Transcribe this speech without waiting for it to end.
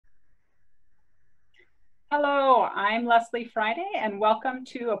Hello, I'm Leslie Friday, and welcome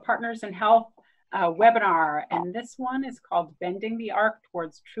to a Partners in Health webinar. And this one is called Bending the Arc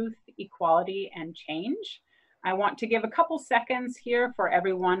Towards Truth, Equality, and Change. I want to give a couple seconds here for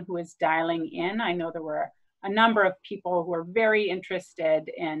everyone who is dialing in. I know there were a number of people who are very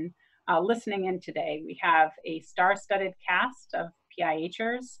interested in listening in today. We have a star-studded cast of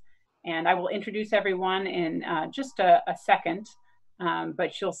PIHers, and I will introduce everyone in just a second.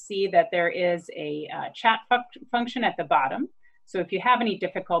 But you'll see that there is a chat function at the bottom. So if you have any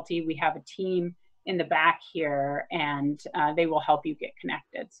difficulty, we have a team in the back here, and they will help you get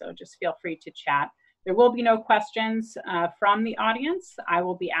connected. So just feel free to chat. There will be no questions from the audience. I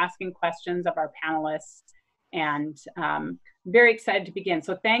will be asking questions of our panelists, and very excited to begin.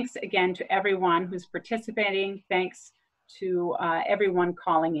 So thanks again to everyone who's participating. Thanks to everyone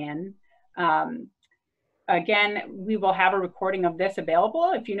calling in. Again, we will have a recording of this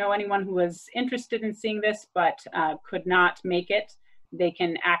available. If you know anyone who is interested in seeing this but could not make it, they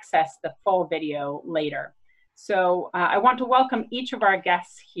can access the full video later. So I want to welcome each of our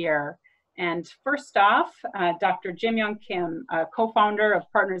guests here. And first off, Dr. Jim-Young Kim, co-founder of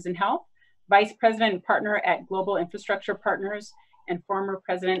Partners in Health, vice president and partner at Global Infrastructure Partners, and former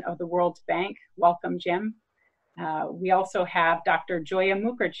president of the World Bank. Welcome, Jim. We also have Dr. Joia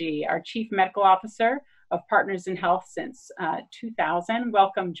Mukherjee, our chief medical officer of Partners in Health since 2000.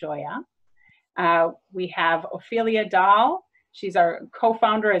 Welcome, Joia. We have Ophelia Dahl. She's our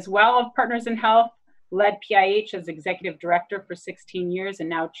co-founder as well of Partners in Health, led PIH as executive director for 16 years and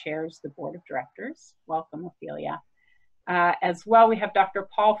now chairs the board of directors. Welcome, Ophelia. As well, we have Dr.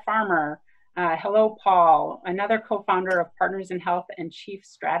 Paul Farmer. Hello, Paul, another co-founder of Partners in Health and chief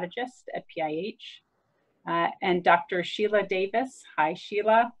strategist at PIH. And Dr. Sheila Davis. Hi,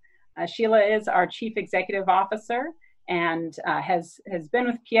 Sheila. Sheila is our Chief Executive Officer and has been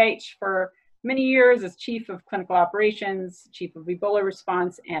with PIH for many years as Chief of Clinical Operations, Chief of Ebola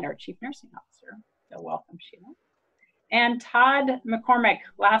Response, and our Chief Nursing Officer. So welcome, Sheila. And Todd McCormack,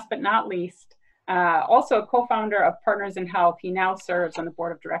 last but not least, also a co-founder of Partners in Health. He now serves on the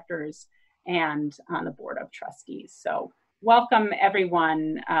Board of Directors and on the Board of Trustees. So welcome,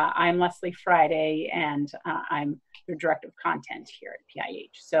 everyone. I'm Leslie Friday, and I'm your Director of Content here at PIH.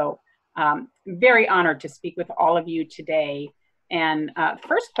 So very honored to speak with all of you today. And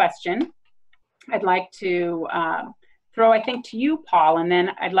first question, I'd like to throw, I think, to you, Paul, and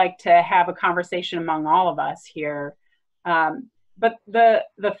then I'd like to have a conversation among all of us here. But the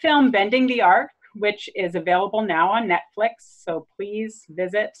film Bending the Arc, which is available now on Netflix, so please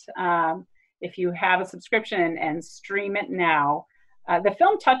visit if you have a subscription and stream it now. The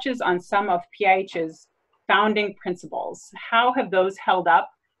film touches on some of PIH's founding principles. How have those held up,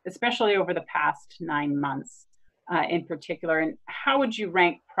 especially over the past 9 months in particular, and how would you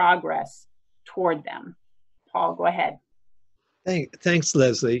rank progress toward them? Paul, go ahead. Thanks,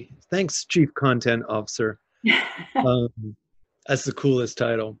 Leslie. Thanks, Chief Content Officer. That's the coolest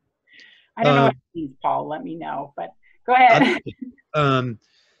title. I don't know what it means, Paul, let me know, but go ahead.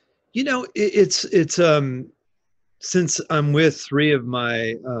 You know, it's since I'm with 3 of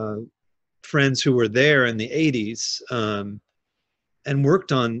my friends who were there in the 80s and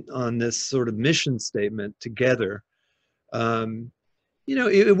worked on this sort of mission statement together, you know,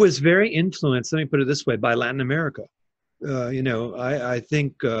 it was very influenced, let me put it this way, by Latin America. You know, I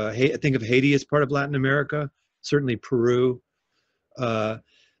think of Haiti as part of Latin America, certainly Peru. But,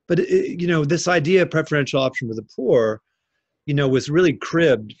 you know, this idea of preferential option for the poor, you know, was really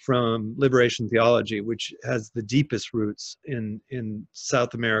cribbed from liberation theology, which has the deepest roots in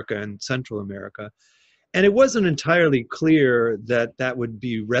South America and Central America. And it wasn't entirely clear that that would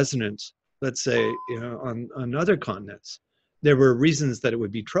be resonant, let's say, you know, on other continents. There were reasons that it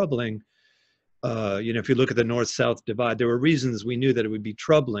would be troubling. You know, if you look at the North-South divide, there were reasons we knew that it would be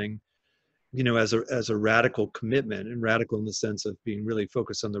troubling, you know, as a radical commitment, and radical in the sense of being really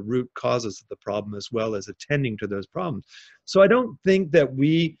focused on the root causes of the problem as well as attending to those problems. So I don't think that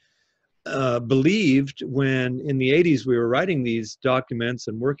we believed when in the 80s we were writing these documents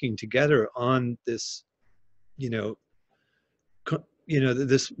and working together on this,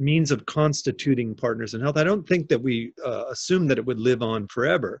 this means of constituting Partners in Health. I don't think that we assumed that it would live on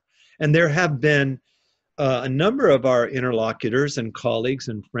forever. And there have been a number of our interlocutors and colleagues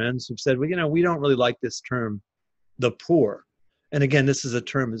and friends who've said, well, you know, we don't really like this term, the poor. And again, this is a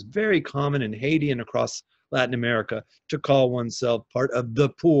term that's very common in Haiti and across Latin America to call oneself part of the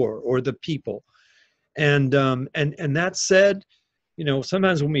poor or the people. And that said, you know,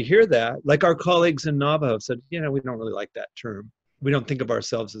 sometimes when we hear that, like our colleagues in Navajo have said, you know, we don't really like that term. We don't think of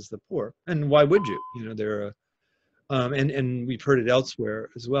ourselves as the poor. And why would you? You know, and we've heard it elsewhere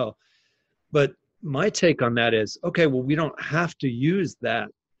as well. But my take on that is, okay, well, we don't have to use that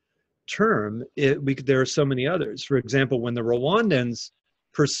term. There are so many others. For example, when the Rwandans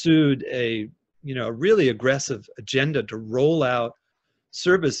pursued a really aggressive agenda to roll out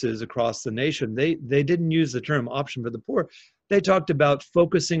services across the nation, they didn't use the term option for the poor. They talked about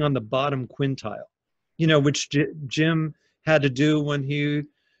focusing on the bottom quintile, which Jim had to do when he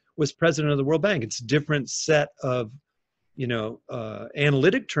was president of the World Bank. It's a different set of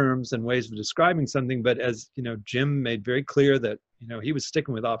analytic terms and ways of describing something. But as Jim made very clear that he was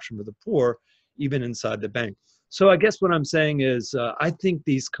sticking with option for the poor, even inside the bank. So I guess what I'm saying is I think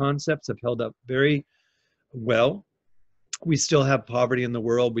these concepts have held up very well. We still have poverty in the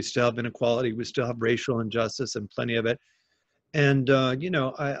world. We still have inequality. We still have racial injustice and plenty of it. And,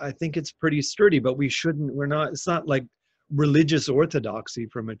 I think it's pretty sturdy, but it's not like religious orthodoxy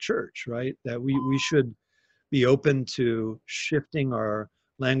from a church, right? That we should be open to shifting our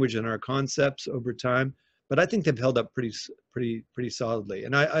language and our concepts over time. But I think they've held up pretty solidly.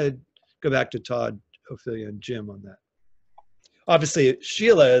 And I go back to Todd, Ophelia, and Jim on that. Obviously,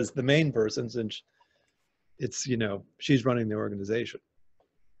 Sheila is the main person, since it's, she's running the organization.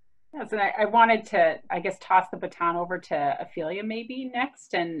 Yes, and I wanted to, I guess, toss the baton over to Ophelia maybe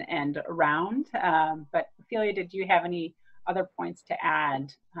next and around. But Ophelia, did you have any other points to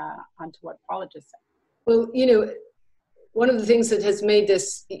add onto what Paula just said? Well, one of the things that has made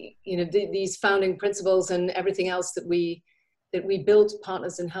this, these founding principles and everything else that we built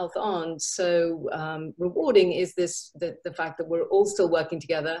Partners in Health on so rewarding is the fact that we're all still working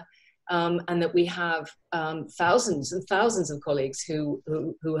together, and that we have thousands and thousands of colleagues who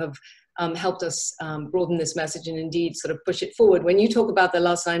have helped us broaden this message and indeed sort of push it forward. When you talk about the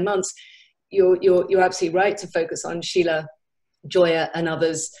last 9 months, you're absolutely right to focus on Sheila, Joia, and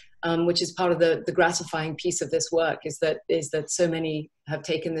others. Which is part of the gratifying piece of this work is that so many have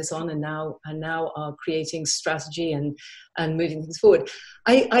taken this on and now are creating strategy and moving things forward.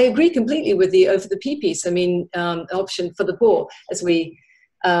 I agree completely with the over the P piece. I mean, option for the poor, as we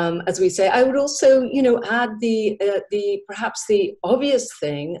say. I would also, add the perhaps the obvious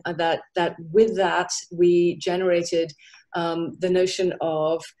thing that with that we generated the notion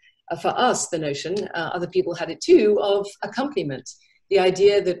of, for us, the notion, other people had it too, of accompaniment. The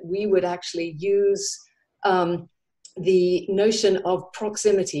idea that we would actually use the notion of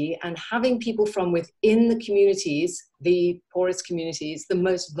proximity and having people from within the communities, the poorest communities, the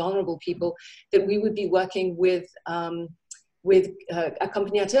most vulnerable people, that we would be working with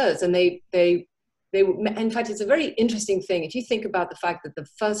accompagnateurs. And they in fact, it's a very interesting thing. If you think about the fact that the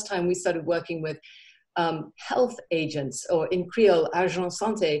first time we started working with health agents, or in Creole, agent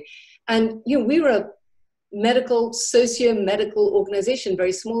santé, and we were a socio-medical organization,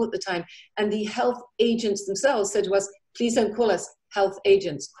 very small at the time. And the health agents themselves said to us, please don't call us health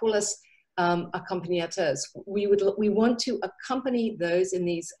agents, call us accompagnateurs. We want to accompany those in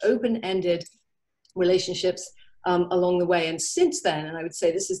these open-ended relationships along the way. And since then, and I would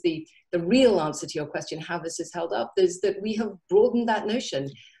say this is the real answer to your question, how this has held up, is that we have broadened that notion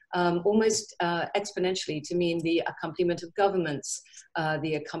almost exponentially to mean the accompaniment of governments,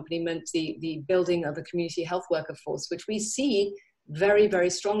 the building of a community health worker force, which we see very, very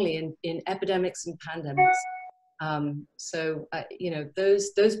strongly in epidemics and pandemics. So,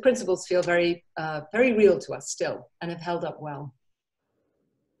 those principles feel very, very real to us still and have held up well.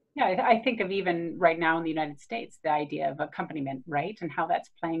 Yeah, I think of even right now in the United States, the idea of accompaniment, right? And how that's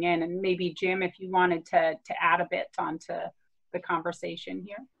playing in. And maybe, Jim, if you wanted to add a bit onto the conversation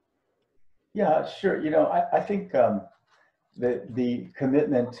here. Yeah, sure. I think the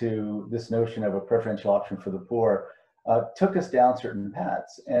commitment to this notion of a preferential option for the poor took us down certain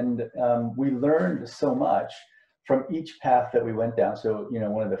paths. And we learned so much from each path that we went down. So,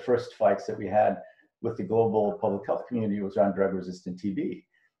 one of the first fights that we had with the global public health community was around drug-resistant TB.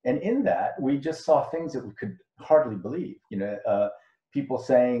 And in that, we just saw things that we could hardly believe. People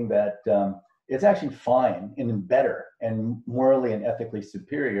saying that it's actually fine and better and morally and ethically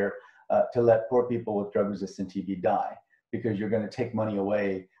superior to let poor people with drug-resistant TB die, because you're going to take money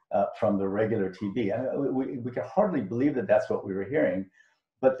away from the regular TB. We could hardly believe that that's what we were hearing.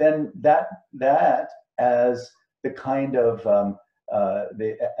 But then that as the kind of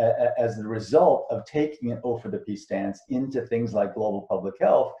as the result of taking an O for the P stance into things like global public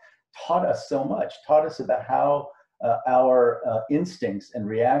health, taught us so much, taught us about how our instincts and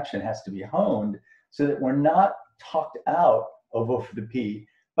reaction has to be honed so that we're not talked out of O for the P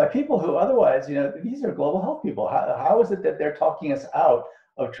by people who otherwise, these are global health people. How is it that they're talking us out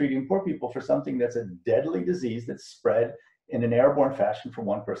of treating poor people for something that's a deadly disease that's spread in an airborne fashion from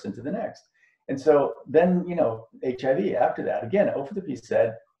one person to the next? And so then, HIV after that, again, O for the P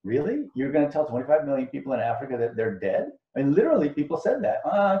said, really? You're going to tell 25 million people in Africa that they're dead? I mean, literally, people said that.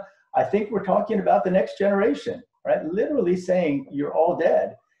 I think we're talking about the next generation, right? Literally saying you're all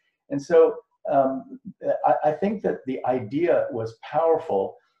dead. And so I think that the idea was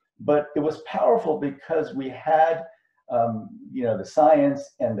powerful, but it was powerful because we had, the science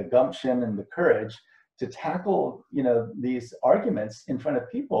and the gumption and the courage to tackle, these arguments in front of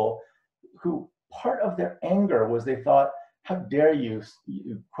people who part of their anger was they thought, how dare you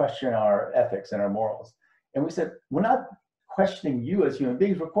question our ethics and our morals? And we said, we're not questioning you as human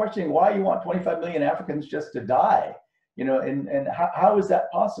beings, we're questioning why you want 25 million Africans just to die, and how is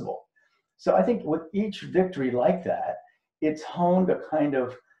that possible? So I think with each victory like that, it's honed a kind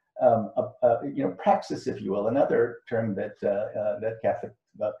of, praxis, if you will, another term that Catholic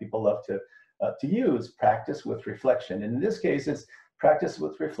people love to use, practice with reflection. And in this case, it's practice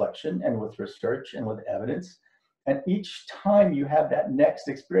with reflection and with research and with evidence. And each time you have that next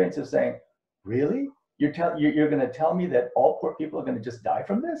experience of saying, really? You're going to tell me that all poor people are going to just die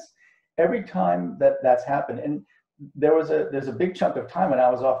from this? Every time that's happened. And there's a big chunk of time when I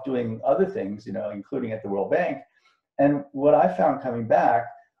was off doing other things, including at the World Bank. And what I found coming back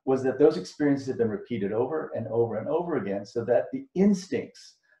was that those experiences have been repeated over and over and over again, so that the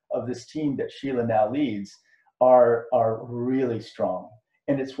instincts of this team that Sheila now leads are really strong.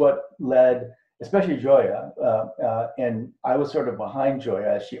 And it's what led, especially Joia, and I was sort of behind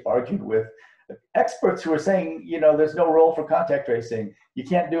Joia as she argued with experts who were saying, there's no role for contact tracing. You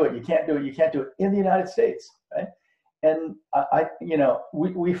can't do it. You can't do it. You can't do it in the United States, right? And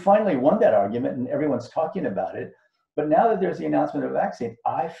we finally won that argument, and everyone's talking about it. But now that there's the announcement of a vaccine,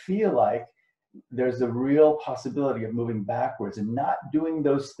 I feel like there's a real possibility of moving backwards and not doing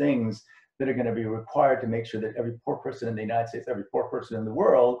those things that are going to be required to make sure that every poor person in the United States, every poor person in the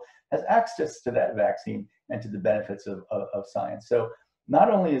world has access to that vaccine and to the benefits of science. So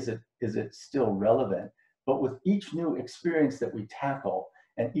not only is it still relevant, but with each new experience that we tackle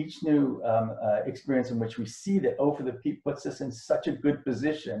and each new experience in which we see that over the peak puts us in such a good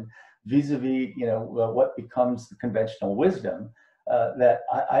position vis-a-vis, what becomes the conventional wisdom, that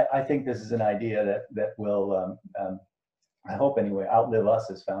I think this is an idea that will, I hope anyway, outlive us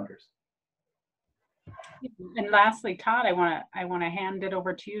as founders. And lastly, Todd, I want to hand it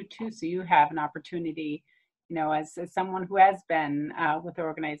over to you too, so you have an opportunity, as someone who has been with the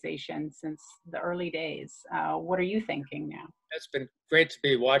organization since the early days. What are you thinking now? It's been great to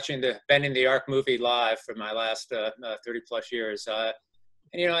be watching the Bending the Arc movie live for my last 30 plus years.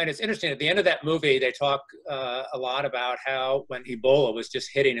 And it's interesting, at the end of that movie, they talk a lot about how when Ebola was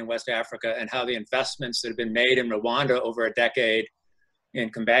just hitting in West Africa and how the investments that have been made in Rwanda over a decade in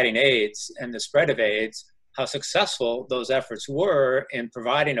combating AIDS and the spread of AIDS, how successful those efforts were in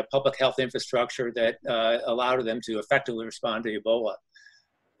providing a public health infrastructure that allowed them to effectively respond to Ebola.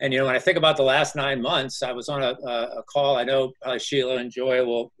 And, when I think about the last 9 months, I was on a call, I know Sheila and Joia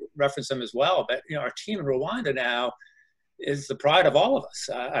will reference them as well, but, our team in Rwanda now is the pride of all of us.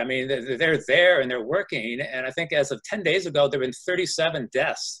 I mean, they're there and they're working. And I think as of 10 days ago, there have been 37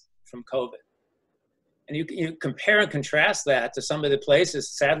 deaths from COVID. And you compare and contrast that to some of the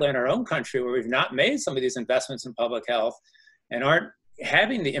places, sadly, in our own country where we've not made some of these investments in public health and aren't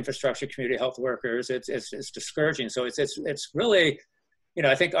having the infrastructure community health workers. It's discouraging. So it's really,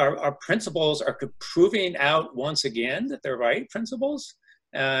 I think our principles are proving out once again that they're right principles.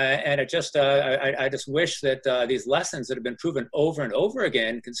 And I just wish that these lessons that have been proven over and over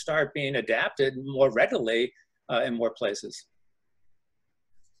again can start being adapted more readily in more places.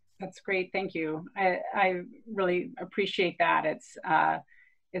 That's great. Thank you. I really appreciate that. It's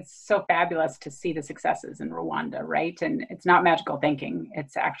so fabulous to see the successes in Rwanda, right? And it's not magical thinking.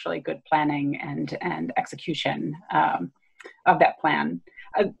 It's actually good planning and execution of that plan.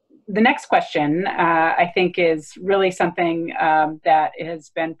 The next question, I think, is really something that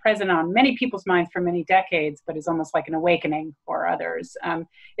has been present on many people's minds for many decades, but is almost like an awakening for others.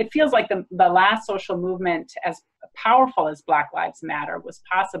 It feels like the last social movement, as powerful as Black Lives Matter, was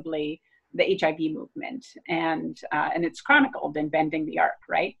possibly the HIV movement, and it's chronicled in Bending the Arc,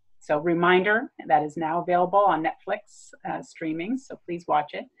 right? So reminder, that is now available on Netflix streaming, so please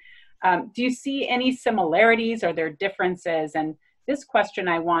watch it. Do you see any similarities? Are there differences? And this question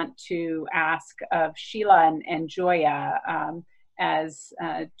I want to ask of Sheila and Joia as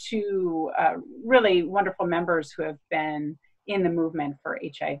two really wonderful members who have been in the movement for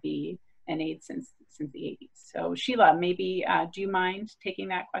HIV and AIDS since the 80s. So Sheila, maybe do you mind taking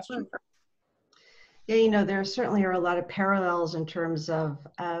that question first? Yeah, there certainly are a lot of parallels in terms of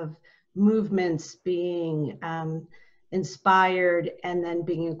movements being inspired and then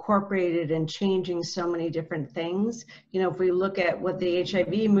being incorporated and changing so many different things. You know, if we look at what the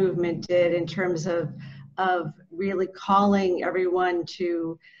HIV movement did in terms of really calling everyone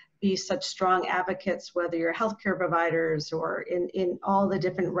to be such strong advocates, whether you're healthcare providers or in all the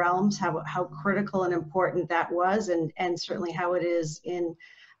different realms, how critical and important that was, and certainly how it is in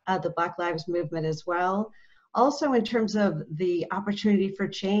the Black Lives Movement as well. Also, in terms of the opportunity for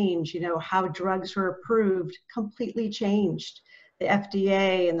change, you know, how drugs were approved completely changed. The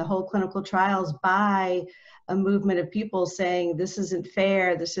FDA and the whole clinical trials by a movement of people saying this isn't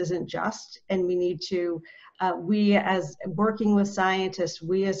fair, this isn't just, and we need to, we as working with scientists,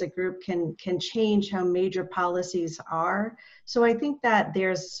 we as a group can change how major policies are. So I think that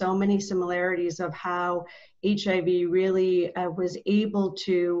there's so many similarities of how HIV really was able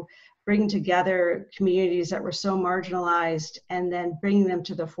to bring together communities that were so marginalized and then bring them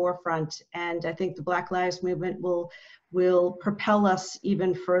to the forefront. And I think the Black Lives Movement will propel us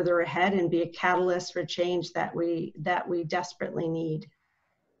even further ahead and be a catalyst for change that we desperately need.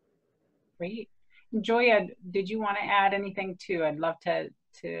 Great. Joia, did you want to add anything too? I'd love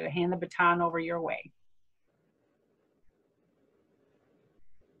to hand the baton over your way.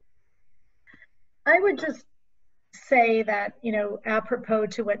 I would just say that, you know, apropos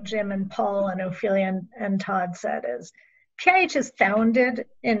to what Jim and Paul and Ophelia and Todd said, is PIH is founded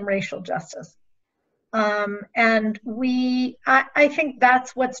in racial justice. And I think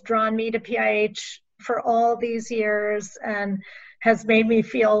that's what's drawn me to PIH for all these years and has made me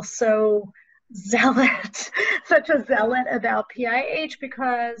feel so such a zealot about PIH,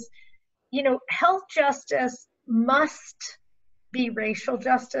 because, you know, health justice must be racial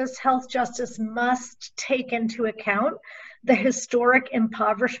justice. Health justice must take into account the historic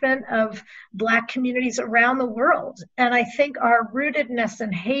impoverishment of Black communities around the world. And I think our rootedness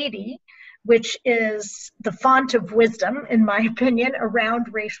in Haiti, which is the font of wisdom, in my opinion, around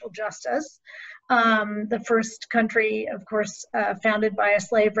racial justice, the first country, of course, founded by a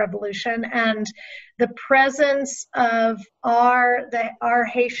slave revolution, and the presence of our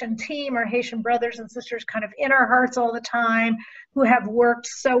Haitian team, our Haitian brothers and sisters kind of in our hearts all the time, who have worked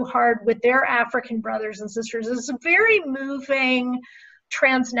so hard with their African brothers and sisters, is a very moving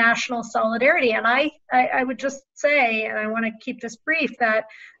transnational solidarity. And I would just say, and I want to keep this brief, that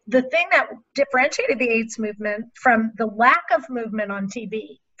the thing that differentiated the AIDS movement from the lack of movement on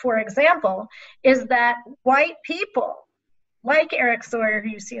TV, for example, is that white people like Eric Sawyer, who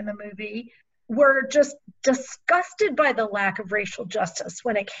you see in the movie, were just disgusted by the lack of racial justice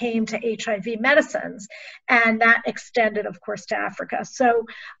when it came to HIV medicines. And that extended, of course, to Africa. So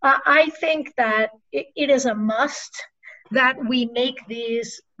I think that it is a must that we make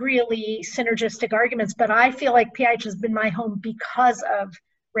these really synergistic arguments. But I feel like PIH has been my home because of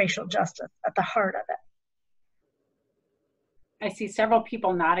racial justice at the heart of it. I see several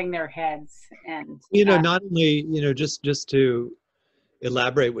people nodding their heads, and you know, not only, you know, just to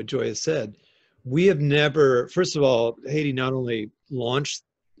elaborate what Joia said, we have never, first of all, Haiti not only launched,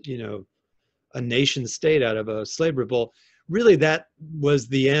 you know, a nation state out of a slave revolt, really that was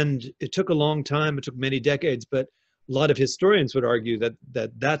the end. It took a long time, it took many decades, but a lot of historians would argue that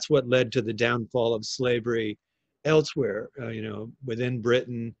that's what led to the downfall of slavery elsewhere, you know, within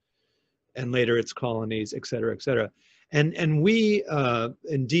Britain and later its colonies, et cetera, et cetera. And we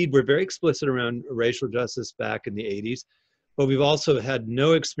indeed were very explicit around racial justice back in the 80s, but we've also had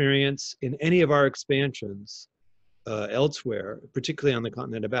no experience in any of our expansions elsewhere, particularly on the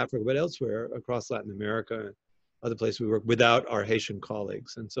continent of Africa, but elsewhere across Latin America and other places we work, without our Haitian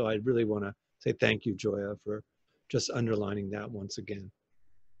colleagues. And so I really want to say thank you, Joia, for just underlining that once again.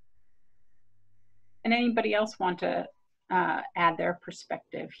 And anybody else want to add their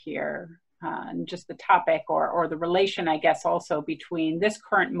perspective here? And just the topic or the relation, I guess, also between this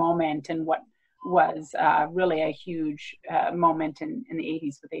current moment and what was really a huge moment in the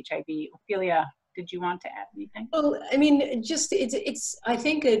 80s with HIV. Ophelia, did you want to add anything? Well, I mean, just it's I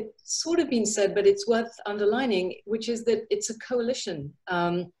think it's sort of been said, but it's worth underlining, which is that it's a coalition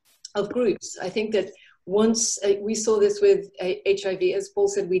of groups. I think that once we saw this with HIV, as Paul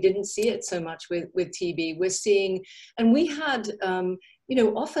said, we didn't see it so much with TB. We're seeing, and we had, you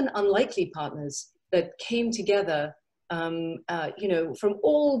know, often unlikely partners that came together, you know, from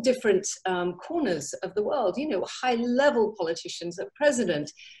all different corners of the world, you know, high-level politicians, a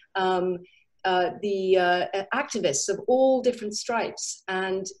president, the activists of all different stripes.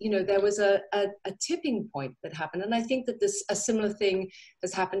 And, you know, there was a tipping point that happened. And I think that a similar thing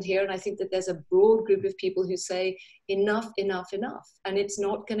has happened here. And I think that there's a broad group of people who say enough, enough, enough. And it's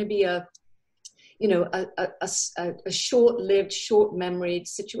not going to be a short-lived, short-memoried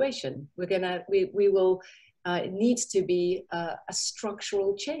situation. We will It needs to be a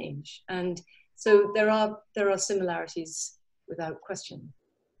structural change. And so there are similarities without question.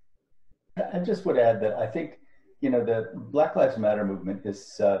 I just would add that I think, you know, the Black Lives Matter movement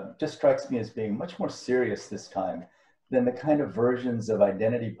is just strikes me as being much more serious this time than the kind of versions of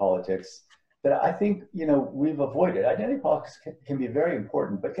identity politics that I think, you know, we've avoided. Identity politics can be very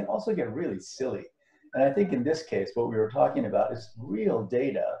important, but can also get really silly. And I think in this case, what we were talking about is real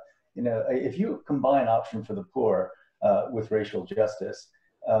data. You know, if you combine Option for the Poor with racial justice,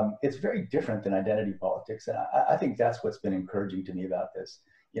 it's very different than identity politics. And I think that's what's been encouraging to me about this.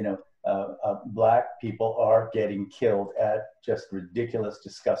 You know, Black people are getting killed at just ridiculous,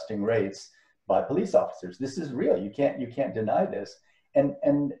 disgusting rates by police officers. This is real. You can't deny this.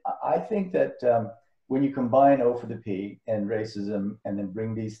 And I think that when you combine O for the P and racism and then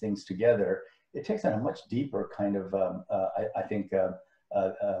bring these things together, it takes on a much deeper kind of, I think,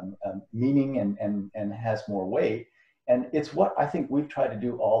 meaning and has more weight. And it's what I think we've tried to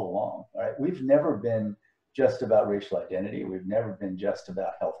do all along. Right? We've never been just about racial identity. We've never been just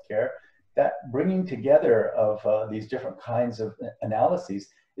about healthcare. That bringing together of these different kinds of analyses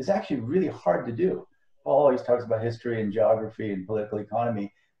is actually really hard to do. Paul always talks about history and geography and political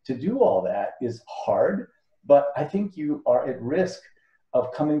economy. To do all that is hard, but I think you are at risk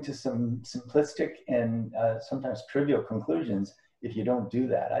of coming to some simplistic and sometimes trivial conclusions if you don't do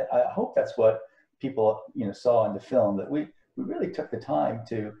that. I hope that's what people, you know, saw in the film, that we really took the time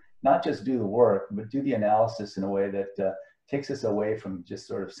to not just do the work, but do the analysis in a way that takes us away from just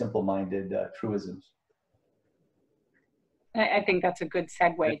sort of simple-minded truisms. I think that's a good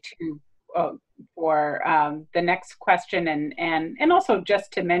segue to for the next question, and also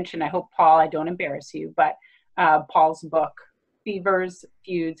just to mention, I hope, Paul, I don't embarrass you, but Paul's book, Fevers,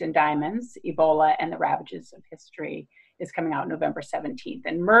 Feuds, and Diamonds, Ebola and the Ravages of History, is coming out November 17th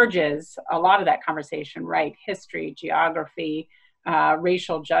and merges a lot of that conversation, right? History, geography,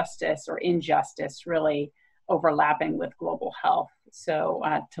 racial justice or injustice really overlapping with global health. So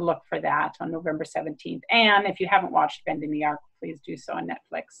to look for that on November 17th. And if you haven't watched Bending the Arc, please do so on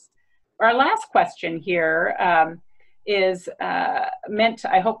Netflix. Our last question here is meant,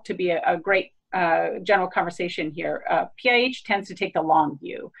 I hope, to be a great general conversation here. PIH tends to take the long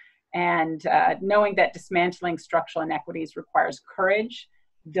view, and knowing that dismantling structural inequities requires courage,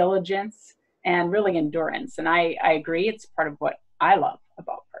 diligence, and really endurance. And I agree, it's part of what I love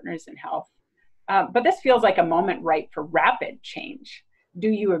about Partners in Health. But this feels like a moment ripe for rapid change. Do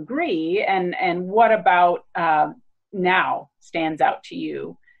you agree? And what about now stands out to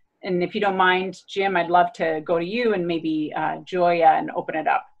you? And if you don't mind, Jim, I'd love to go to you and maybe Joia and open it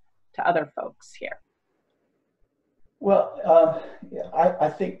up to other folks here. Well, I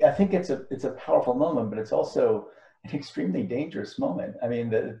think it's a powerful moment, but it's also an extremely dangerous moment. I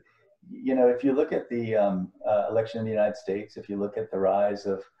mean, you know, if you look at the election in the United States, if you look at the rise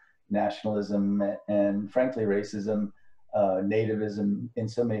of nationalism and frankly racism, nativism in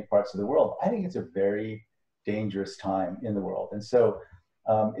so many parts of the world, I think it's a very dangerous time in the world. And so,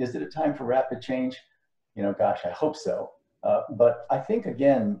 is it a time for rapid change? You know, gosh, I hope so. But I think,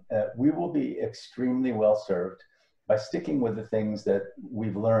 again, we will be extremely well served by sticking with the things that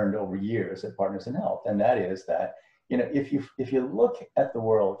we've learned over years at Partners in Health. And that is that, you know, if you look at the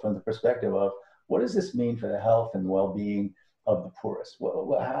world from the perspective of what does this mean for the health and well-being of the poorest?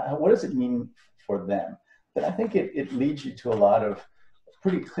 What does it mean for them? Then I think it leads you to a lot of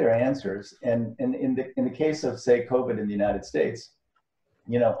pretty clear answers. And in the case of, say, COVID in the United States,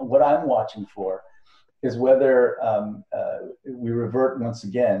 you know, what I'm watching for is whether we revert once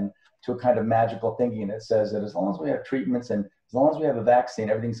again to a kind of magical thinking that says that as long as we have treatments and as long as we have a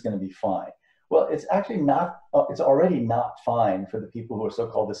vaccine, everything's going to be fine. Well, it's actually not, it's already not fine for the people who are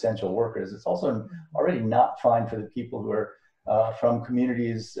so-called essential workers. It's also already not fine for the people who are from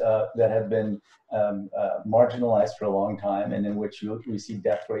communities that have been marginalized for a long time and in which we see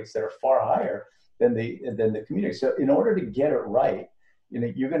death rates that are far higher than the community. So in order to get it right, you know,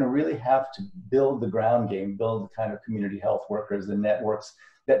 you're going to really have to build the ground game, build the kind of community health workers, the networks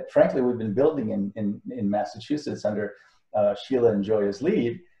that frankly we've been building in Massachusetts under Sheila and Joia's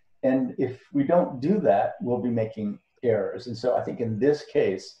lead. And if we don't do that, we'll be making errors. And so I think in this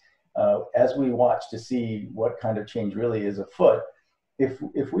case, as we watch to see what kind of change really is afoot,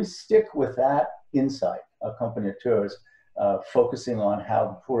 if we stick with that insight, accompagnateur, focusing on how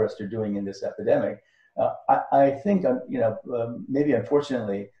the poorest are doing in this epidemic, I think, you know, maybe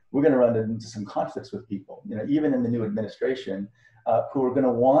unfortunately, we're going to run into some conflicts with people, you know, even in the new administration, who are going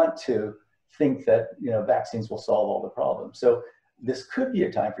to want to think that, you know, vaccines will solve all the problems. So this could be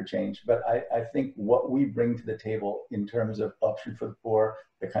a time for change, but I think what we bring to the table in terms of Option for the Poor,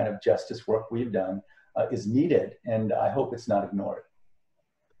 the kind of justice work we've done, is needed, and I hope it's not ignored.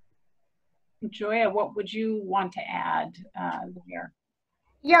 Joia, what would you want to add there?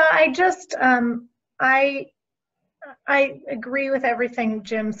 Yeah, I agree with everything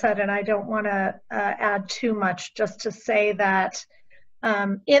Jim said, and I don't want to add too much, just to say that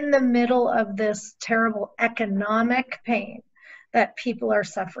in the middle of this terrible economic pain that people are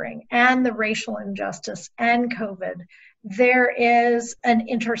suffering, and the racial injustice and COVID, there is an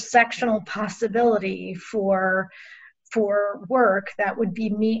intersectional possibility for work that would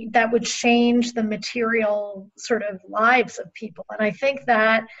change the material sort of lives of people. And I think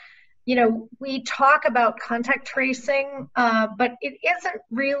that, you know, we talk about contact tracing, but it isn't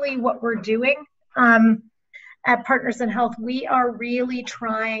really what we're doing. At Partners in Health, we are really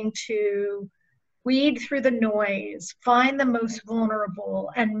trying to weed through the noise, find the most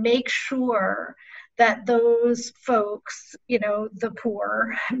vulnerable, and make sure that those folks, you know, the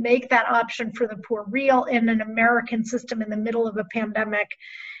poor, make that option for the poor real in an American system in the middle of a pandemic,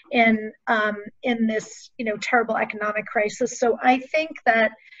 in this, you know, terrible economic crisis. So I think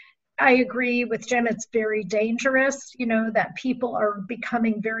that I agree with Jim. It's very dangerous, you know, that people are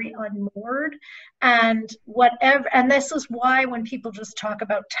becoming very unmoored, and this is why when people just talk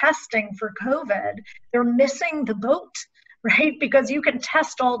about testing for COVID, they're missing the boat, right? Because you can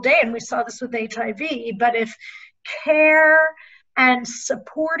test all day, and we saw this with HIV, but if care and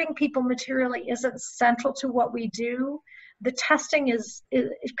supporting people materially isn't central to what we do, the testing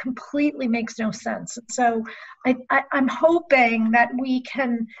it completely makes no sense. So I'm hoping that we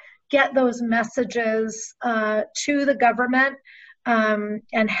can get those messages to the government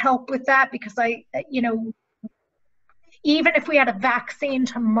and help with that, because you know, even if we had a vaccine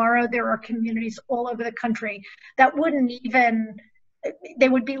tomorrow, there are communities all over the country that they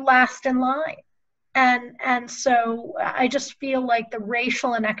would be last in line. And so I just feel like the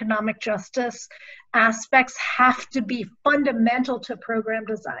racial and economic justice aspects have to be fundamental to program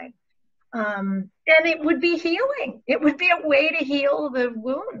design. And it would be healing. It would be a way to heal the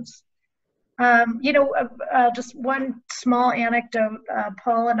wounds. You know, just one small anecdote.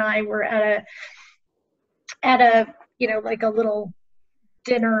 Paul and I were at a you know, like a little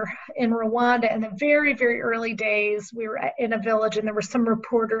dinner in Rwanda in the very, very early days. We were in a village, and there were some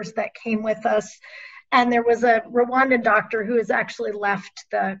reporters that came with us. And there was a Rwandan doctor who has actually left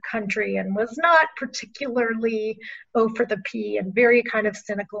the country and was not particularly for the P, and very kind of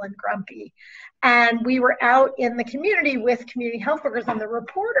cynical and grumpy. And we were out in the community with community health workers, and the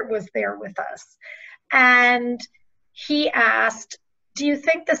reporter was there with us. And he asked, do you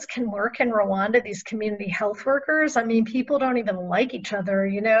think this can work in Rwanda, these community health workers? I mean, people don't even like each other,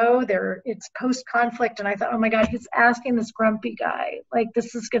 you know, it's post-conflict. And I thought, oh my God, he's asking this grumpy guy, like,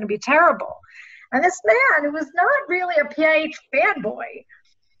 this is going to be terrible. And this man, who was not really a PIH fanboy,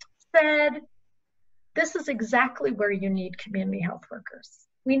 said, this is exactly where you need community health workers.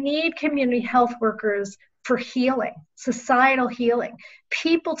 We need community health workers for healing, societal healing,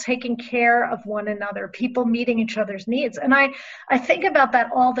 people taking care of one another, people meeting each other's needs. And I think about that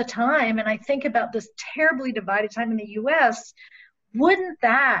all the time, and I think about this terribly divided time in the US. Wouldn't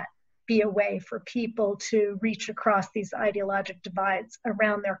that be a way for people to reach across these ideologic divides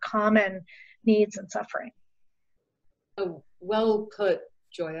around their common needs and suffering? Oh, well put,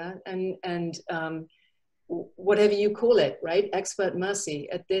 Joia, and whatever you call it, right? Expert mercy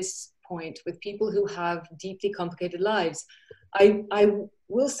at this point with people who have deeply complicated lives. I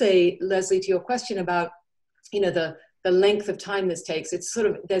will say, Leslie, to your question about, you know, the length of time this takes, it's sort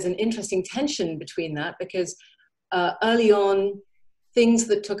of, there's an interesting tension between that, because early on, things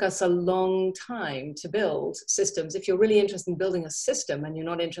that took us a long time to build systems, if you're really interested in building a system and you're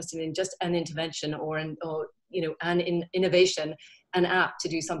not interested in just an intervention or you know, an innovation, an app to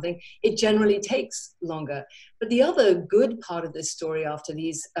do something, it generally takes longer. But the other good part of this story after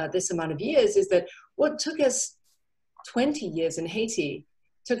this amount of years is that what took us 20 years in Haiti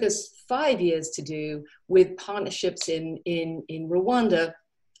took us 5 years to do with partnerships in Rwanda.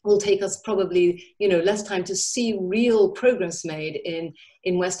 Will take us probably, you know, less time to see real progress made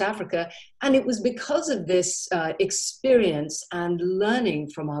in West Africa. And it was because of this experience and learning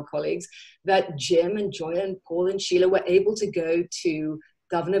from our colleagues that Jim and Joia and Paul and Sheila were able to go to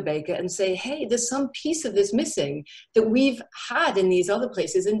Governor Baker and say, hey, there's some piece of this missing that we've had in these other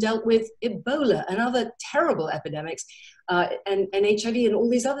places and dealt with Ebola and other terrible epidemics and HIV and all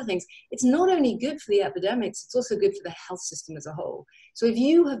these other things. It's not only good for the epidemics, it's also good for the health system as a whole. So if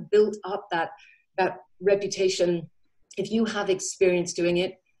you have built up that reputation, if you have experience doing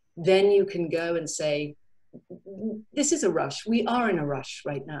it, then you can go and say, this is a rush. We are in a rush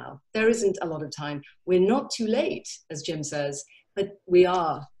right now. There isn't a lot of time. We're not too late, as Jim says, but we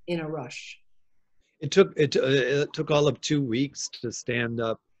are in a rush. It took all of 2 weeks to stand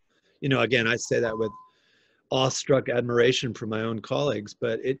up. You know, again, I say that with awestruck admiration for my own colleagues,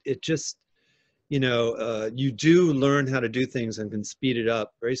 but it just, you know, you do learn how to do things and can speed it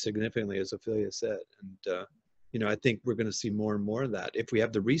up very significantly, as Ophelia said. And, you know, I think we're going to see more and more of that if we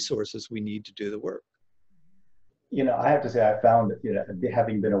have the resources we need to do the work. You know, I have to say, I found that, you know,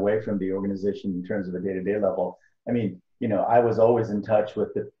 having been away from the organization in terms of a day-to-day level, I mean, you know, I was always in touch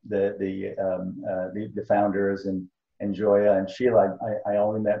with the founders and Joia and Sheila. I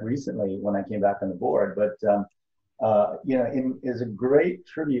only met recently when I came back on the board, but you know, is a great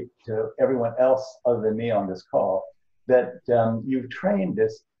tribute to everyone else other than me on this call, that you've trained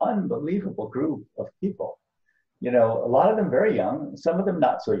this unbelievable group of people. You know, a lot of them very young, some of them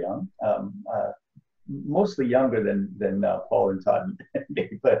not so young, mostly younger than Paul and Todd and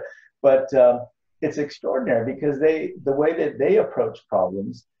me, but it's extraordinary because the way that they approach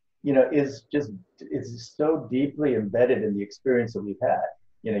problems, you know, is so deeply embedded in the experience that we've had.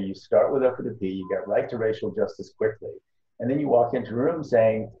 You know, you start with F with a P, you get right to racial justice quickly, and then you walk into a room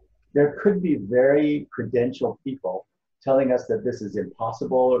saying there could be very credentialed people telling us that this is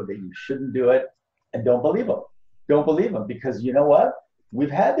impossible or that you shouldn't do it, and don't believe them. Don't believe them, because you know what? We've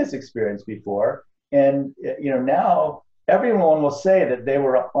had this experience before, and you know, now everyone will say that they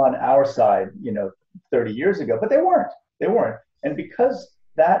were on our side, you know, 30 years ago, but they weren't. They weren't. And because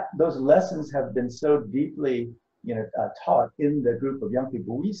those lessons have been so deeply, you know, taught in the group of young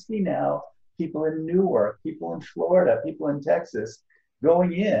people, we see now people in Newark, people in Florida, people in Texas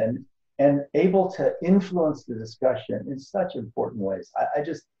going in and able to influence the discussion in such important ways.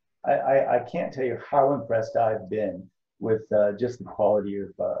 I can't tell you how impressed I've been with just the quality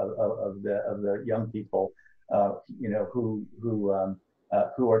of the young people, you know,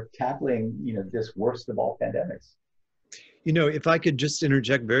 who are tackling, you know, this worst of all pandemics. You know, if I could just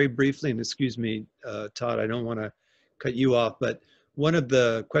interject very briefly, and excuse me, Todd, I don't want to cut you off, but one of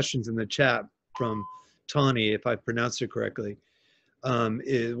the questions in the chat from Tawny, if I pronounced it correctly,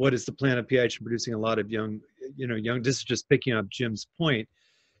 is what is the plan of PIH in producing a lot of young, this is just picking up Jim's point.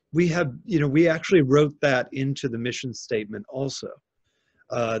 We have, you know, we actually wrote that into the mission statement also,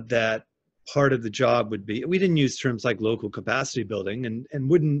 that part of the job would be, we didn't use terms like local capacity building and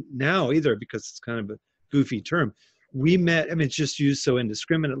wouldn't now either, because it's kind of a goofy term. We met, I mean, it's just used so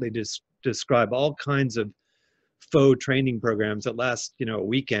indiscriminately to describe all kinds of faux training programs that last, you know, a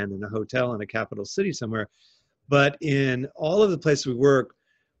weekend in a hotel in a capital city somewhere. But in all of the places we work,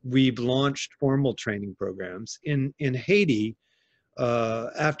 we've launched formal training programs. In Haiti,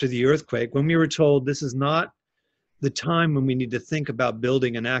 after the earthquake, when we were told this is not the time when we need to think about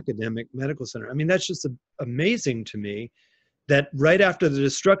building an academic medical center. I mean, that's just amazing to me, that right after the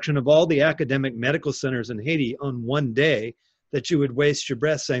destruction of all the academic medical centers in Haiti on one day, that you would waste your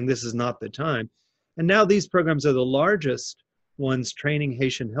breath saying this is not the time. And now these programs are the largest ones training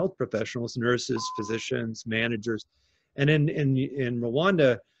Haitian health professionals, nurses, physicians, managers. And in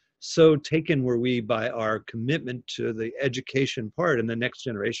Rwanda, so taken were we by our commitment to the education part and the next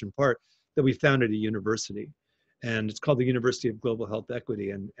generation part that we founded a university. And it's called the University of Global Health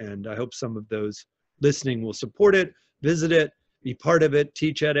Equity. And I hope some of those listening will support it, visit it, be part of it,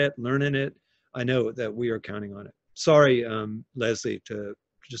 teach at it, learn in it. I know that we are counting on it. Sorry, Leslie,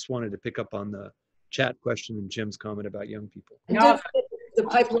 just wanted to pick up on the chat question and Jim's comment about young people. And the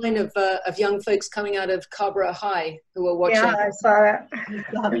pipeline of young folks coming out of Cabra High who are watching. Yeah, I saw that.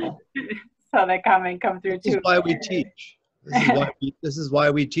 Saw that comment come through too. This is why we teach. This is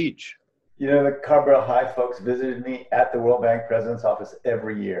why we teach. You know, the Cabra High folks visited me at the World Bank President's Office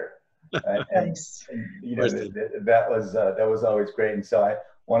every year. And you know, that was always great. And so I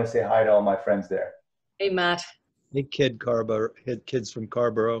want to say hi to all my friends there. Hey, Matt. Hey, kids from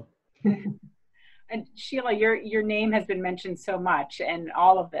Carborough. And Sheila, your name has been mentioned so much in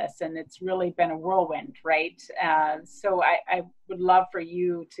all of this, and it's really been a whirlwind, right? So I would love for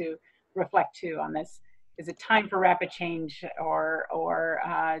you to reflect too on this. Is it time for rapid change,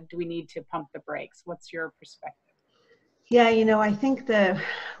 or do we need to pump the brakes? What's your perspective? Yeah, you know, I think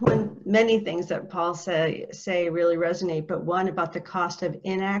many things that Paul say really resonate, but one about the cost of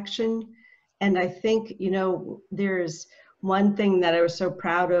inaction. And I think, you know, there's one thing that I was so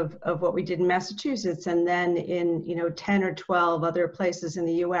proud of what we did in Massachusetts, and then in, you know, 10 or 12 other places in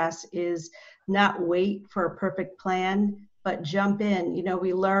the US, is not wait for a perfect plan, but jump in. You know,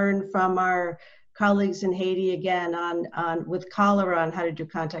 we learned from our colleagues in Haiti again with cholera on how to do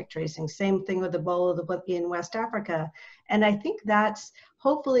contact tracing. Same thing with Ebola in West Africa. And I think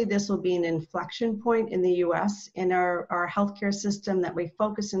hopefully this will be an inflection point in the US in our healthcare system, that we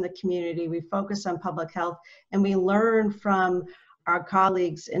focus in the community, we focus on public health, and we learn from our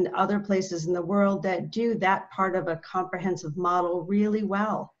colleagues in other places in the world that do that part of a comprehensive model really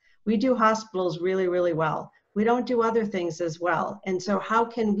well. We do hospitals really, really well. We don't do other things as well. And so how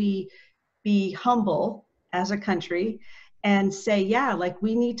can we be humble as a country and say, yeah, like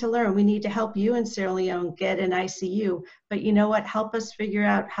we need to learn, we need to help you in Sierra Leone get an ICU, but you know what, help us figure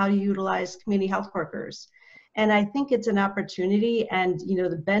out how to utilize community health workers. And I think it's an opportunity, and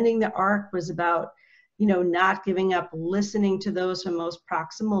the bending the arc was about not giving up, listening to those who are most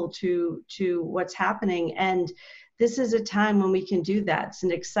proximal to what's happening. And this is a time when we can do that. It's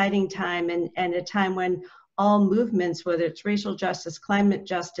an exciting time, and a time when all movements, whether it's racial justice, climate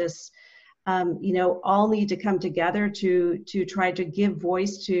justice, all need to come together to try to give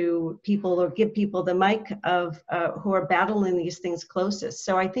voice to people, or give people the mic of who are battling these things closest.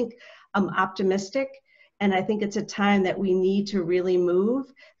 So I think I'm optimistic, and I think it's a time that we need to really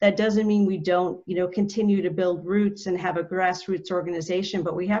move. That doesn't mean we don't, continue to build roots and have a grassroots organization,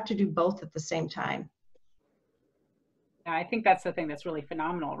 but we have to do both at the same time. I think that's the thing that's really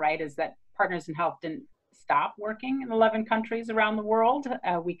phenomenal, right? Is that Partners in Health didn't stop working in 11 countries around the world.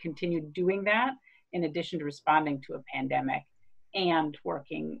 We continued doing that in addition to responding to a pandemic and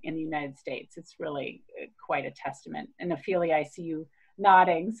working in the United States. It's really quite a testament. And Ophelia, I see you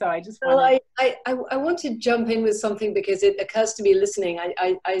nodding, so I just want to... I want to jump in with something, because it occurs to me listening.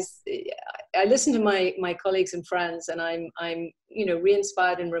 I listen to my colleagues and friends, and I'm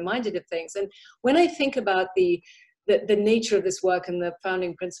re-inspired and reminded of things. And when I think about the nature of this work and the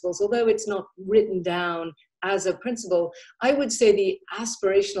founding principles, although it's not written down as a principle, I would say the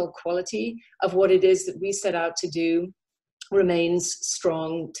aspirational quality of what it is that we set out to do remains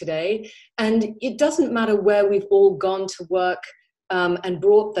strong today. And it doesn't matter where we've all gone to work and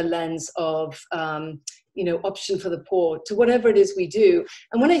brought the lens of option for the poor to whatever it is we do.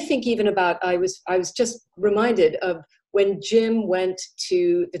 And when I think even about, I was just reminded of when Jim went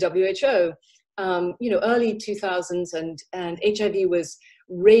to the WHO, early 2000s, and HIV was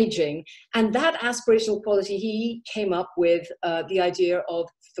raging. And that aspirational quality, he came up with the idea of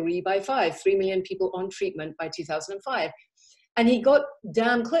 3 by 5, 3 million people on treatment by 2005. And he got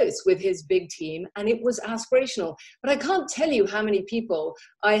damn close with his big team, and it was aspirational. But I can't tell you how many people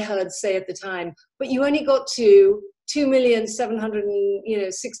I heard say at the time, but you only got to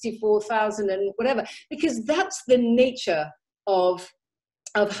 2,764,000 and whatever, because that's the nature of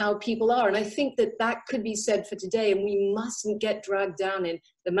how people are. And I think that could be said for today, and we mustn't get dragged down in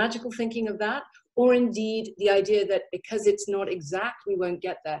the magical thinking of that, or indeed the idea that because it's not exact, we won't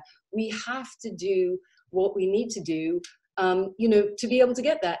get there. We have to do what we need to do, to be able to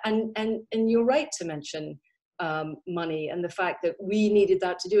get there. And you're right to mention money and the fact that we needed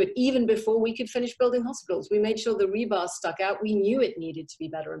that to do it. Even before we could finish building hospitals, we made sure the rebar stuck out. We knew it needed to be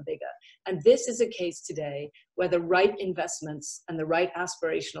better and bigger. And this is a case today where the right investments and the right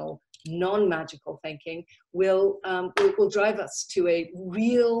aspirational, non-magical thinking will drive us to a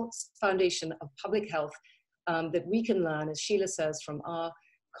real foundation of public health that we can learn, as Sheila says, from our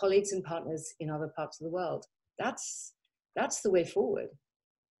colleagues and partners in other parts of the world. That's the way forward.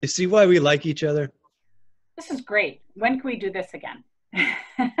 You see why we like each other? This is great. When can we do this again?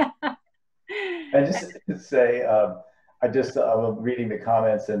 And just to say, I was reading the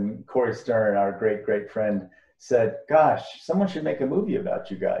comments, and Corey Stern, our great friend, said, gosh, someone should make a movie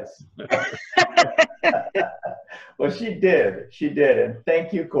about you guys. Well, she did. And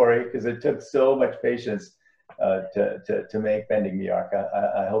thank you, Corey, because it took so much patience to make Bending the Arc.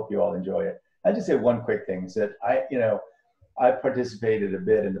 I hope you all enjoy it. I just say one quick thing, is that I participated a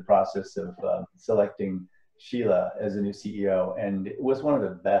bit in the process of selecting Sheila as a new CEO, and it was one of the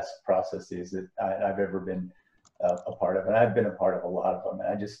best processes that I've ever been a part of, and I've been a part of a lot of them. And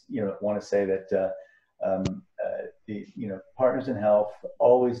I just want to say that Partners in Health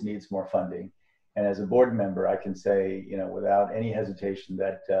always needs more funding, and as a board member, I can say without any hesitation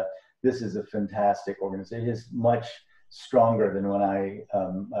that this is a fantastic organization. It's much stronger than when I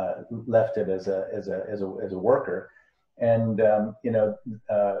left it as a worker. And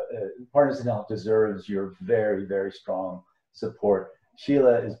Partners in Health deserves your very, very strong support.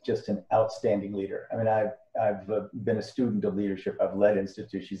 Sheila is just an outstanding leader. I mean, I've been a student of leadership. I've led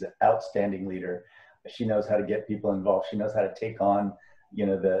institutes. She's an outstanding leader. She knows how to get people involved. She knows how to take on,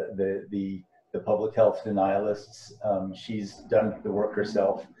 the public health denialists. She's done the work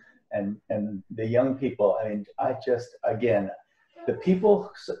herself. And the young people, I mean, the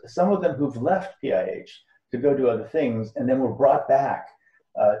people, some of them who've left PIH to go do other things, and then were brought back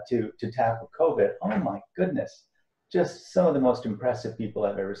to tackle COVID. Oh my goodness, just some of the most impressive people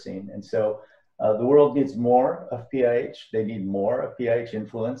I've ever seen. And so the world needs more of PIH. They need more of PIH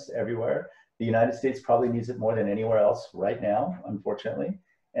influence everywhere. The United States probably needs it more than anywhere else right now, unfortunately.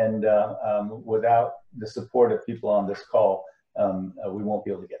 And without the support of people on this call, we won't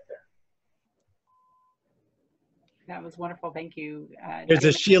be able to get there. That was wonderful. Thank you. There's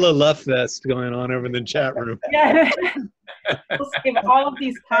a Sheila Luff fest going on over in the chat room. Yeah. We'll save all of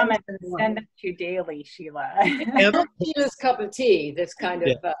these comments and send them to you daily, Sheila. Sheila's cup of tea. That's kind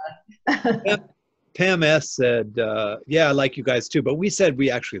of. Pam S. said, yeah, I like you guys too, but we said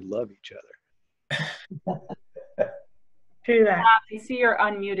we actually love each other. True that. I see you're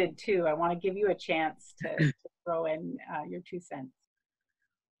unmuted too. I want to give you a chance to throw in your 2 cents.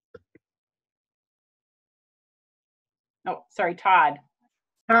 Oh, sorry, Todd.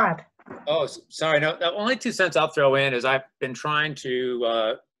 Todd. Oh, sorry. No, the only 2 cents I'll throw in is I've been trying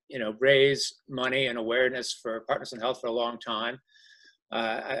to, raise money and awareness for Partners in Health for a long time.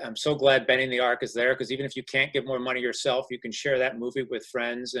 I'm so glad Bending the Arc is there, because even if you can't give more money yourself, you can share that movie with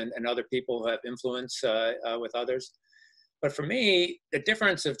friends and other people who have influence with others. But for me, the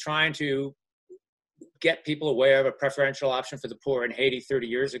difference of trying to get people aware of a preferential option for the poor in Haiti 30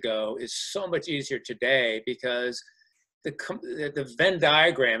 years ago is so much easier today, because the Venn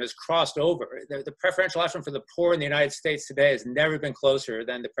diagram is crossed over. The preferential option for the poor in the United States today has never been closer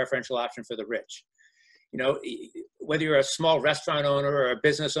than the preferential option for the rich. You know, whether you're a small restaurant owner or a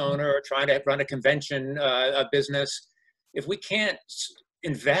business owner or trying to run a convention a business, if we can't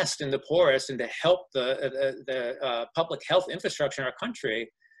invest in the poorest and to help the public health infrastructure in our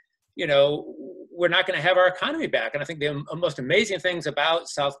country, you know, we're not going to have our economy back. And I think the most amazing things about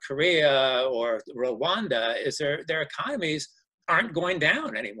South Korea or Rwanda is their economies aren't going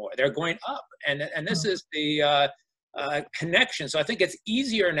down anymore. They're going up. And this is the connection. So I think it's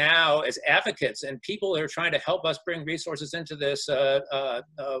easier now as advocates and people who are trying to help us bring resources into this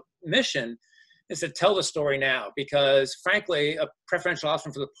mission is to tell the story now, because frankly, a preferential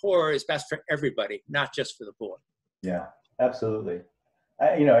option for the poor is best for everybody, not just for the poor. Yeah, absolutely.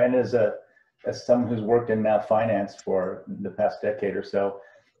 And as someone who's worked in now finance for the past decade or so,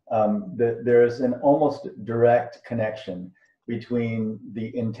 there's an almost direct connection between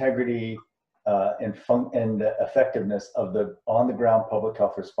the integrity and the effectiveness of the on-the-ground public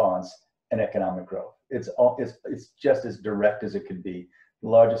health response and economic growth. It's just as direct as it could be. The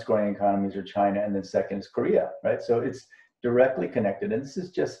largest growing economies are China, and then second is Korea, right? So it's directly connected, and this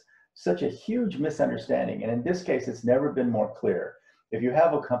is just such a huge misunderstanding. And in this case, it's never been more clear. If you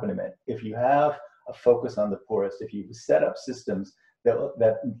have accompaniment, if you have a focus on the poorest, if you set up systems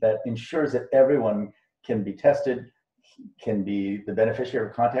that ensures that everyone can be tested, can be the beneficiary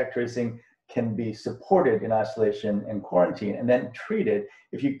of contact tracing, can be supported in isolation and quarantine, and then treated,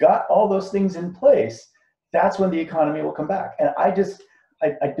 if you got all those things in place, that's when the economy will come back. And I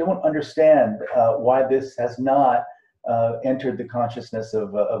don't understand why this has not entered the consciousness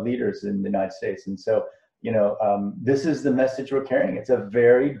of leaders in the United States. And so, this is the message we're carrying. It's a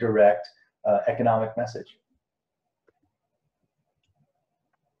very direct economic message.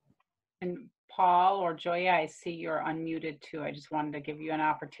 And Paul or Joia, I see you're unmuted too. I just wanted to give you an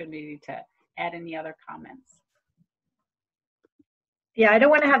opportunity to add any other comments. Yeah, I don't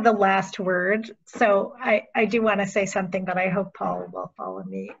want to have the last word, so I do want to say something, but I hope Paul will follow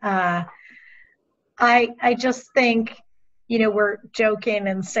me. I just think, we're joking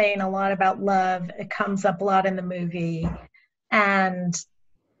and saying a lot about love. It comes up a lot in the movie, and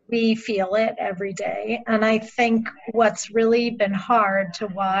we feel it every day. And I think what's really been hard to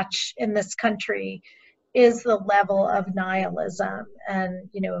watch in this country is the level of nihilism. And,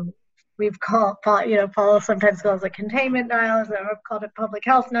 we've called, Paul sometimes calls it containment nihilism, I've called it public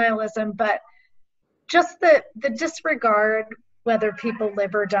health nihilism, but just the disregard whether people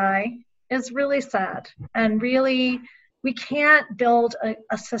live or die is really sad. And really, we can't build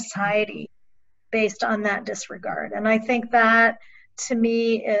a society based on that disregard. And I think that, to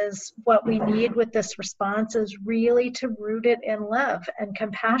me, is what we need with this response, is really to root it in love and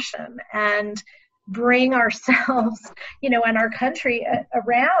compassion and bring ourselves, and our country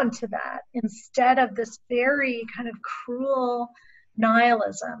around to that, instead of this very kind of cruel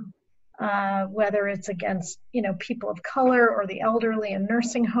nihilism, whether it's against, people of color or the elderly in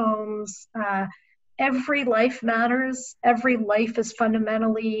nursing homes. Every life matters. Every life is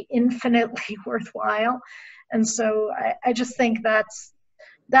fundamentally, infinitely worthwhile. And so I just think that's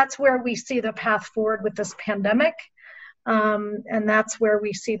where we see the path forward with this pandemic. And that's where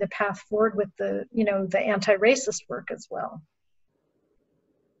we see the path forward with the anti-racist work as well.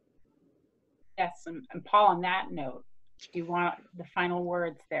 Yes, and Paul, on that note, do you want the final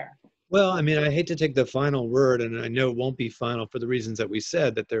words there? Well, I mean, I hate to take the final word, and I know it won't be final for the reasons that we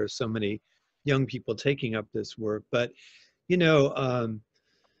said, that there are so many young people taking up this work. But,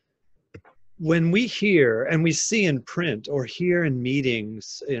 when we hear and we see in print or hear in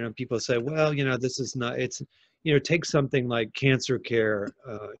meetings, people say, well, this is not, it's, take something like cancer care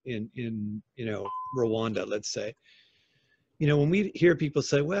in Rwanda, let's say. When we hear people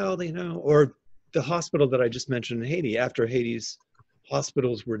say, well, or the hospital that I just mentioned in Haiti, after Haiti's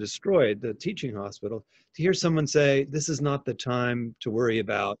hospitals were destroyed, the teaching hospital, to hear someone say, this is not the time to worry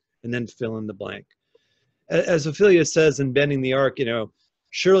about, and then fill in the blank. As Ophelia says in Bending the Arc,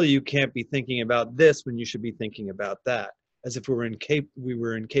 surely you can't be thinking about this when you should be thinking about that, as if we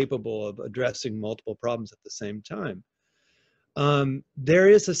were incapable of addressing multiple problems at the same time. There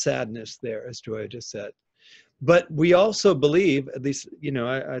is a sadness there, as Joia just said. But we also believe, at least,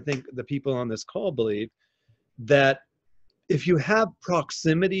 I think the people on this call believe, that if you have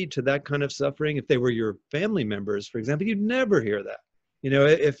proximity to that kind of suffering, if they were your family members, for example, you'd never hear that.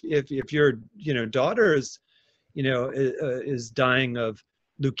 If your daughter is dying of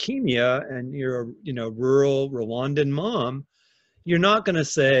leukemia and you're a rural Rwandan mom, you're not going to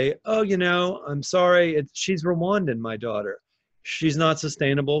say, oh, I'm sorry, she's Rwandan, my daughter. She's not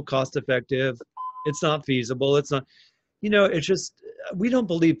sustainable, cost effective. It's not feasible. It's not, it's just, we don't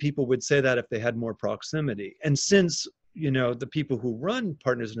believe people would say that if they had more proximity. And since, the people who run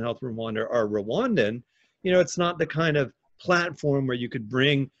Partners in Health Rwanda are Rwandan, it's not the kind of platform where you could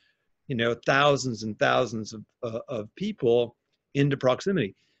bring, thousands and thousands of people into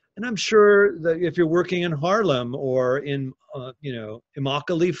proximity. And I'm sure that if you're working in Harlem or in,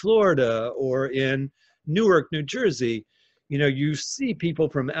 Immokalee, Florida, or in Newark, New Jersey, you see people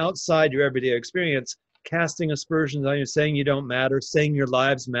from outside your everyday experience casting aspersions on you, saying you don't matter, saying your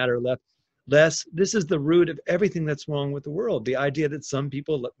lives matter less. This is the root of everything that's wrong with the world. The idea that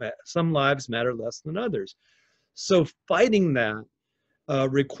some lives matter less than others. So fighting that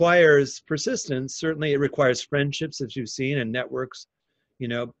requires persistence. Certainly it requires friendships, as you've seen, and networks,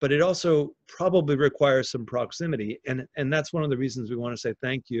 but it also probably requires some proximity. And that's one of the reasons we want to say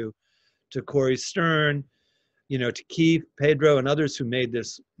thank you to Corey Stern, to Keith, Pedro, and others who made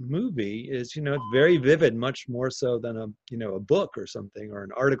this movie. Is, it's very vivid, much more so than a book or something, or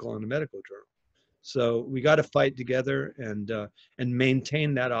an article in a medical journal. So we got to fight together and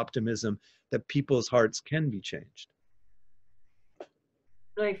maintain that optimism that people's hearts can be changed.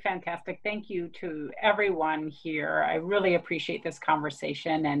 Really fantastic. Thank you to everyone here. I really appreciate this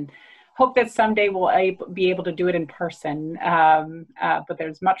conversation and hope that someday we'll be able to do it in person. But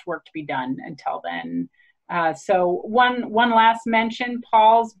there's much work to be done until then. So one last mention,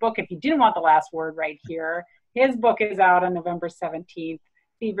 Paul's book, if you didn't want the last word right here, his book is out on November 17th,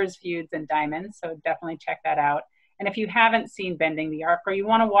 Fevers, Feuds, and Diamonds. So definitely check that out. And if you haven't seen Bending the Arc, or you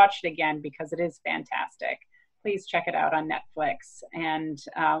want to watch it again because it is fantastic, please check it out on Netflix. And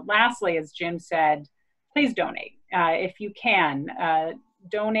lastly, as Jim said, please donate. If you can,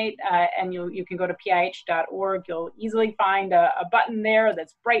 donate, and you can go to PIH.org. You'll easily find a button there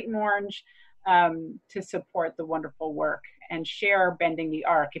that's bright and orange to support the wonderful work, and share Bending the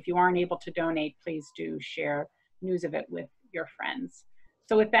Arc. If you aren't able to donate, please do share news of it with your friends.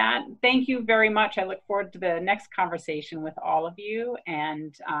 So with that, thank you very much. I look forward to the next conversation with all of you,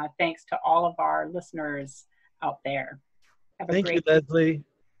 and thanks to all of our listeners out there. Have a great you, Leslie.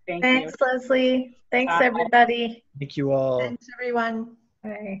 Thanks, Leslie. Thanks, everybody. Thank you all. Thanks, everyone.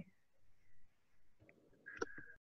 Bye.